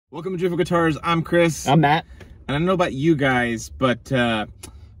Welcome to Drivel Guitars. I'm Chris. I'm Matt. And I don't know about you guys, but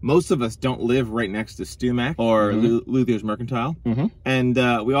most of us don't live right next to StewMac or Luthier's Mercantile. And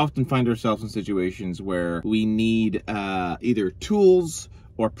we often find ourselves in situations where we need either tools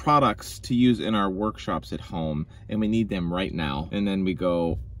or products to use in our workshops at home, and we need them right now. And then we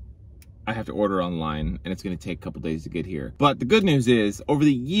go, I have to order online and it's going to take a couple days to get here. But the good news is, over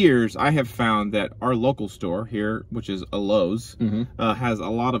the years, I have found that our local store here, which is a Lowe's, has a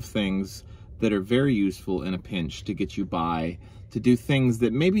lot of things that are very useful in a pinch to get you by, to do things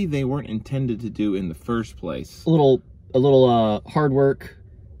that maybe they weren't intended to do in the first place. A little hard work,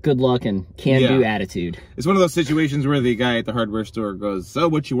 good luck, and can-do attitude. It's one of those situations where the guy at the hardware store goes, "So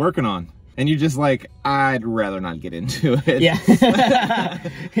what you working on?" And you're just like, I'd rather not get into it. Yeah.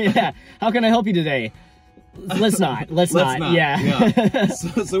 Yeah. How can I help you today? Let's not. Let's not. Yeah.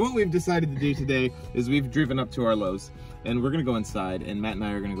 So what we've decided to do today is we've driven up to our Lowe's, and we're going to go inside, and Matt and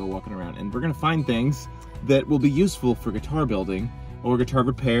I are going to go walking around, and we're going to find things that will be useful for guitar building or guitar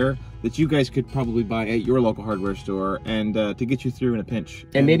repair that you guys could probably buy at your local hardware store, and to get you through in a pinch.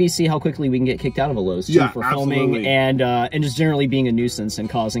 And maybe see how quickly we can get kicked out of a Lowe's too, for filming and just generally being a nuisance and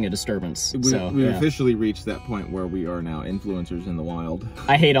causing a disturbance. We've officially reached that point where we are now influencers in the wild.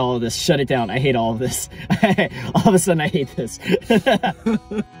 I hate all of this. Shut it down. I hate all of this. All of a sudden I hate this.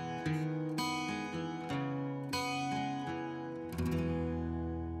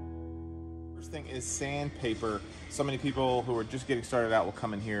 First thing is sandpaper. So many people who are just getting started out will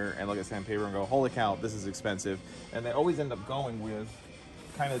come in here and look at sandpaper and go, holy cow, this is expensive. And they always end up going with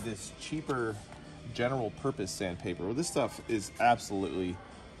kind of this cheaper general purpose sandpaper. Well, this stuff is absolutely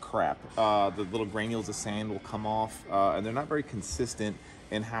crap. The little granules of sand will come off, and they're not very consistent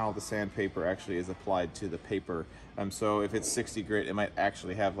in how the sandpaper actually is applied to the paper. So if it's 60 grit, it might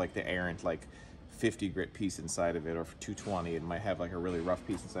actually have like the errant, like 50 grit piece inside of it, or for 220 it might have like a really rough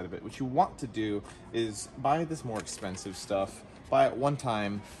piece inside of it. What you want to do is buy this more expensive stuff, buy it one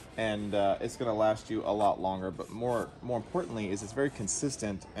time, and it's going to last you a lot longer. But more importantly is it's very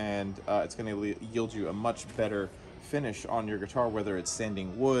consistent, and it's going to yield you a much better finish on your guitar, whether it's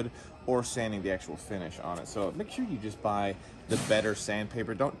sanding wood or sanding the actual finish on it. So make sure you just buy the better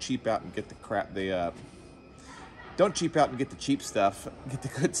sandpaper. Don't cheap out and get the crap. Don't cheap out and get the cheap stuff, get the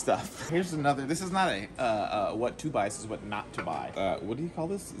good stuff. Here's another, this is not a what to buy, this is what not to buy. What do you call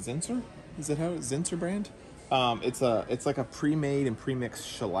this? Zinsser? Is that how it's Zinsser brand? It's like a pre-made and pre-mixed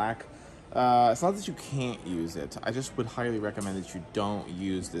shellac. It's not that you can't use it. I just would highly recommend that you don't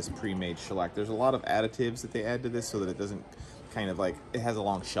use this pre-made shellac. There's a lot of additives that they add to this so that it doesn't kind of like, it has a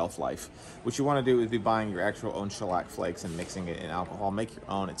long shelf life. What you want to do is be buying your actual own shellac flakes and mixing it in alcohol. Make your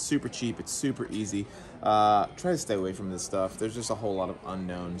own. It's super cheap. It's super easy. Try to stay away from this stuff. There's just a whole lot of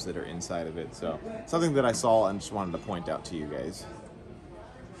unknowns that are inside of it. So something that I saw and just wanted to point out to you guys.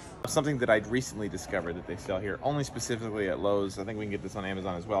 Something that I'd recently discovered that they sell here, only specifically at Lowe's. I think we can get this on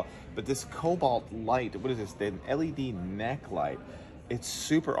Amazon as well. But this Cobalt light, what is this? The LED neck light. It's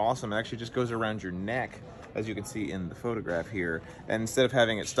super awesome. It actually just goes around your neck, as you can see in the photograph here, and instead of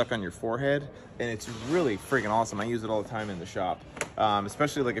having it stuck on your forehead, and it's really freaking awesome. I use it all the time in the shop,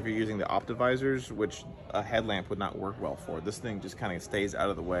 especially like if you're using the optivisors, which a headlamp would not work well for. This thing just kind of stays out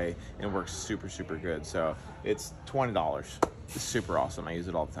of the way and works super, super good. So it's $20. It's super awesome. I use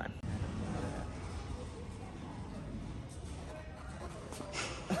it all the time.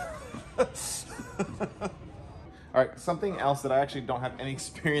 All right, something else that I actually don't have any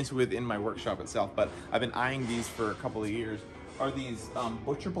experience with in my workshop itself, but I've been eyeing these for a couple of years, are these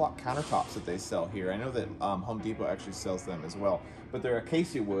butcher block countertops that they sell here. I know that Home Depot actually sells them as well, but they're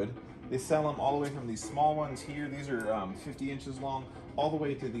acacia wood. They sell them all the way from these small ones here, these are 50 inches long, all the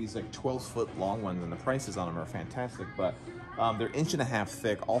way to these like 12-foot long ones, and the prices on them are fantastic. But they're 1.5 inches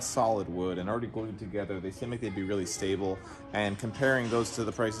thick, all solid wood and already glued together. They seem like they'd be really stable, and comparing those to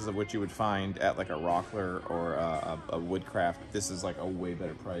the prices of what you would find at like a Rockler or a Woodcraft, this is like a way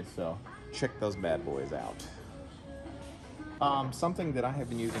better price. So check those bad boys out. Something that I have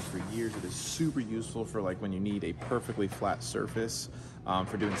been using for years that is super useful for like when you need a perfectly flat surface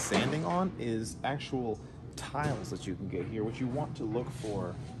for doing sanding on is actual tiles that you can get here. What you want to look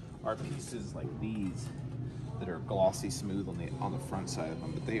for are pieces like these that are glossy smooth on the front side of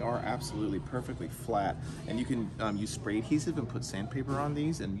them, but they are absolutely perfectly flat, and you can use spray adhesive and put sandpaper on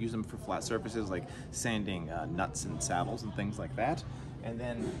these and use them for flat surfaces like sanding nuts and saddles and things like that. And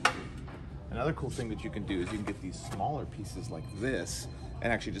then another cool thing that you can do is you can get these smaller pieces like this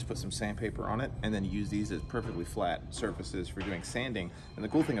and actually just put some sandpaper on it and then use these as perfectly flat surfaces for doing sanding. And the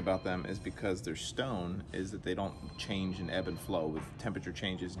cool thing about them is because they're stone is that they don't change and ebb and flow with temperature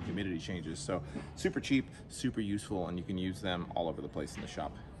changes and humidity changes. So super cheap, super useful, and you can use them all over the place in the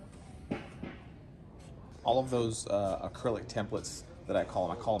shop. all of those acrylic templates that I call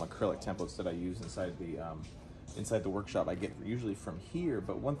them acrylic templates that I use inside the workshop, I get usually from here.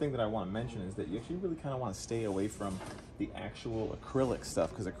 But one thing that I want to mention is that you actually really kind of want to stay away from the actual acrylic stuff,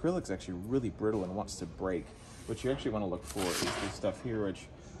 because acrylic's actually really brittle and wants to break. What you actually want to look for is this stuff here, which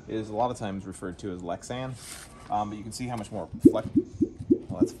is a lot of times referred to as Lexan. But you can see how much more well,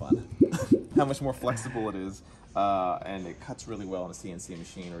 that's fun. How much more flexible it is, and it cuts really well on a CNC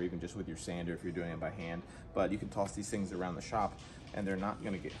machine, or even just with your sander if you're doing it by hand. But you can toss these things around the shop and they're not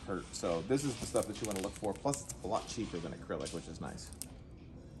going to get hurt. So this is the stuff that you want to look for. Plus it's a lot cheaper than acrylic, which is nice.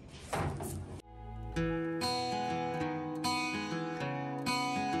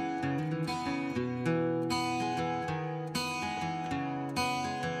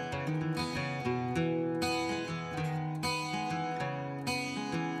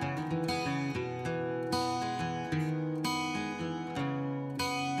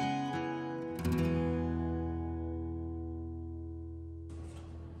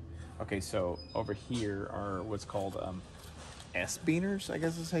 Okay, so over here are what's called S-Beaners, I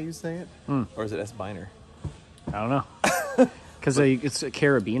guess is how you say it. Or is it S-Biner? I don't know. Because it's a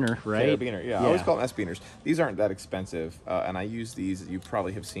carabiner, right? Carabiner, yeah. I always call them S-Beaners. These aren't that expensive, and I use these. You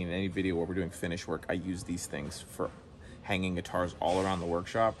probably have seen in any video where we're doing finish work. I use these things for hanging guitars all around the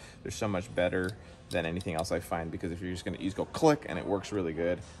workshop. They're so much better than anything else I find, because if you're just going to go click and it works really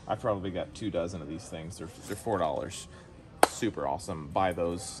good. I've probably got 2 dozen of these things. They're $4. Super awesome. Buy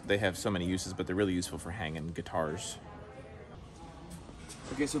those. They have so many uses, but they're really useful for hanging guitars.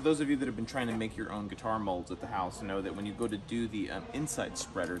 Okay, so those of you that have been trying to make your own guitar molds at the house know that when you go to do the inside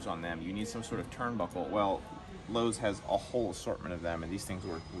spreaders on them, you need some sort of turnbuckle. Well, Lowe's has a whole assortment of them, and these things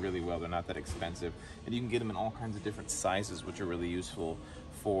work really well. They're not that expensive, and you can get them in all kinds of different sizes, which are really useful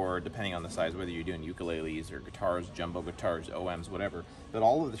for, depending on the size, whether you're doing ukuleles or guitars, jumbo guitars, OMs, whatever. But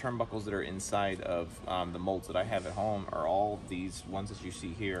all of the turnbuckles that are inside of the molds that I have at home are all these ones that you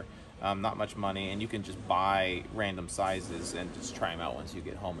see here. Not much money, and you can just buy random sizes and just try them out once you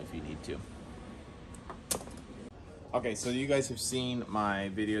get home if you need to. Okay, so you guys have seen my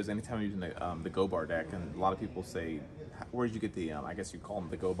videos anytime I'm using the Go Bar deck, and a lot of people say, where did you get the, I guess you call them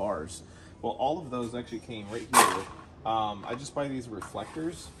the Go Bars. Well, all of those actually came right here. I just buy these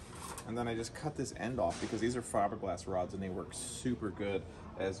reflectors, and then I just cut this end off because these are fiberglass rods and they work super good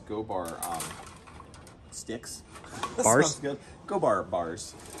as Go Bar sticks. Bars? Good. Go Bar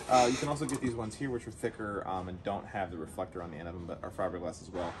bars. You can also get these ones here, which are thicker and don't have the reflector on the end of them, but are fiberglass as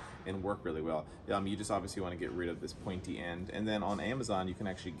well and work really well. You just obviously want to get rid of this pointy end. And then on Amazon, you can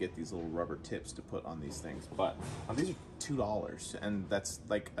actually get these little rubber tips to put on these things. But these are $2, and that's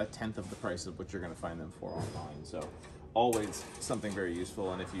like a tenth of the price of what you're going to find them for online. So always something very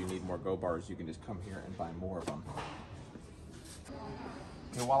useful. And if you need more Go Bars, you can just come here and buy more of them.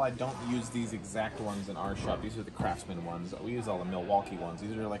 And while I don't use these exact ones in our shop, these are the Craftsman ones. We use all the Milwaukee ones.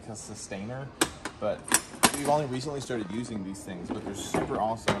 These are like a sustainer, but we've only recently started using these things, but they're super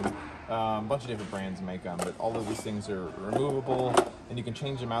awesome. A bunch of different brands make them, but all of these things are removable, and you can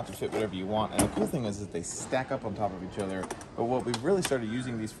change them out to fit whatever you want. And the cool thing is that they stack up on top of each other. But what we've really started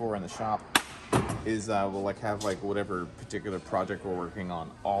using these for in the shop is we'll have whatever particular project we're working on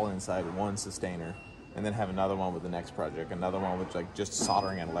all inside one sustainer, and then have another one with the next project, another one with just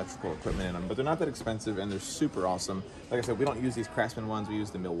soldering and electrical equipment in them. But they're not that expensive, and they're super awesome. Like I said, we don't use these Craftsman ones, we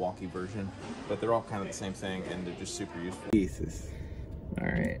use the Milwaukee version, but they're all kind of the same thing, and they're just super useful. Jesus. All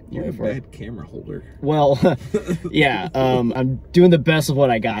right. You're a bad camera holder. Well, yeah, I'm doing the best of what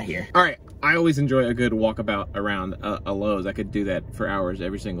I got here. All right. I always enjoy a good walkabout around a Lowe's. I could do that for hours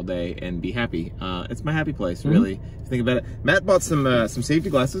every single day and be happy. It's my happy place, really. If you think about it. Matt bought some safety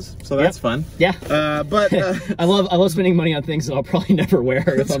glasses, so that's fun. Yeah. But I love spending money on things that I'll probably never wear,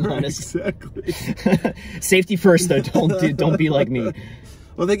 if I'm honest. Exactly. Safety first, though. Don't be like me.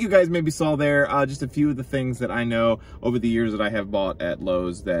 Well, thank you guys. Maybe saw there just a few of the things that I know over the years that I have bought at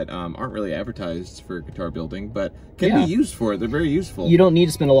Lowe's that aren't really advertised for guitar building, but can be used for it. They're very useful. You don't need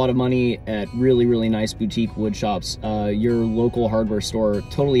to spend a lot of money at really, really nice boutique wood shops. Your local hardware store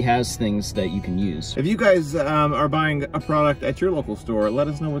totally has things that you can use. If you guys are buying a product at your local store, let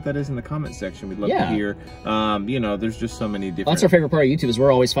us know what that is in the comment section. We'd love to hear. You know, there's just so many different... That's our favorite part of YouTube, is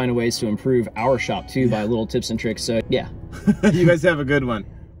we're always finding ways to improve our shop, too, by little tips and tricks. So, yeah. You guys have a good one.